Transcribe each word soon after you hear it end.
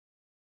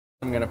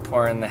I'm gonna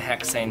pour in the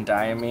hexane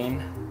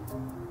diamine.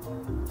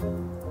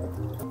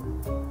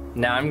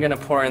 Now I'm gonna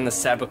pour in the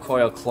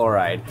Sabocoyl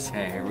chloride.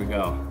 Okay, here we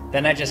go.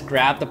 Then I just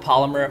grab the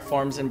polymer it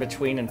forms in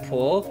between and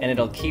pull, and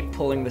it'll keep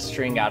pulling the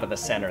string out of the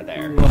center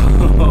there.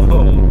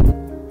 Whoa!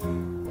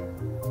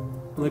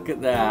 Look at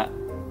that.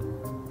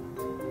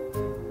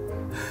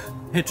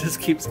 It just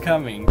keeps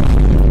coming.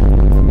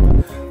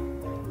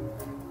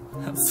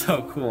 That's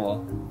so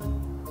cool.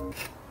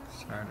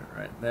 Start it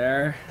right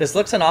there. This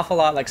looks an awful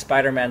lot like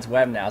Spider-Man's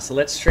web now, so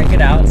let's string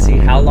it out and see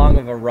how long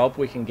of a rope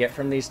we can get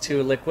from these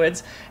two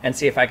liquids and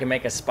see if I can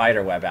make a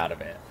spider web out of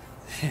it.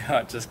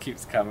 Yeah, it just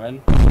keeps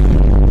coming.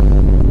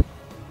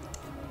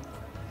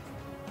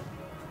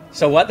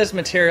 So what this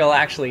material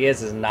actually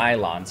is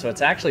nylon, so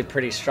it's actually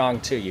pretty strong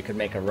too. You could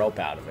make a rope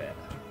out of it.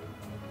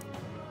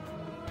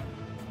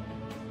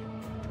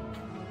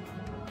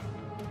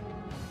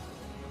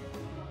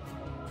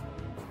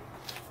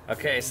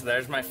 Okay, so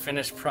there's my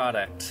finished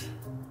product.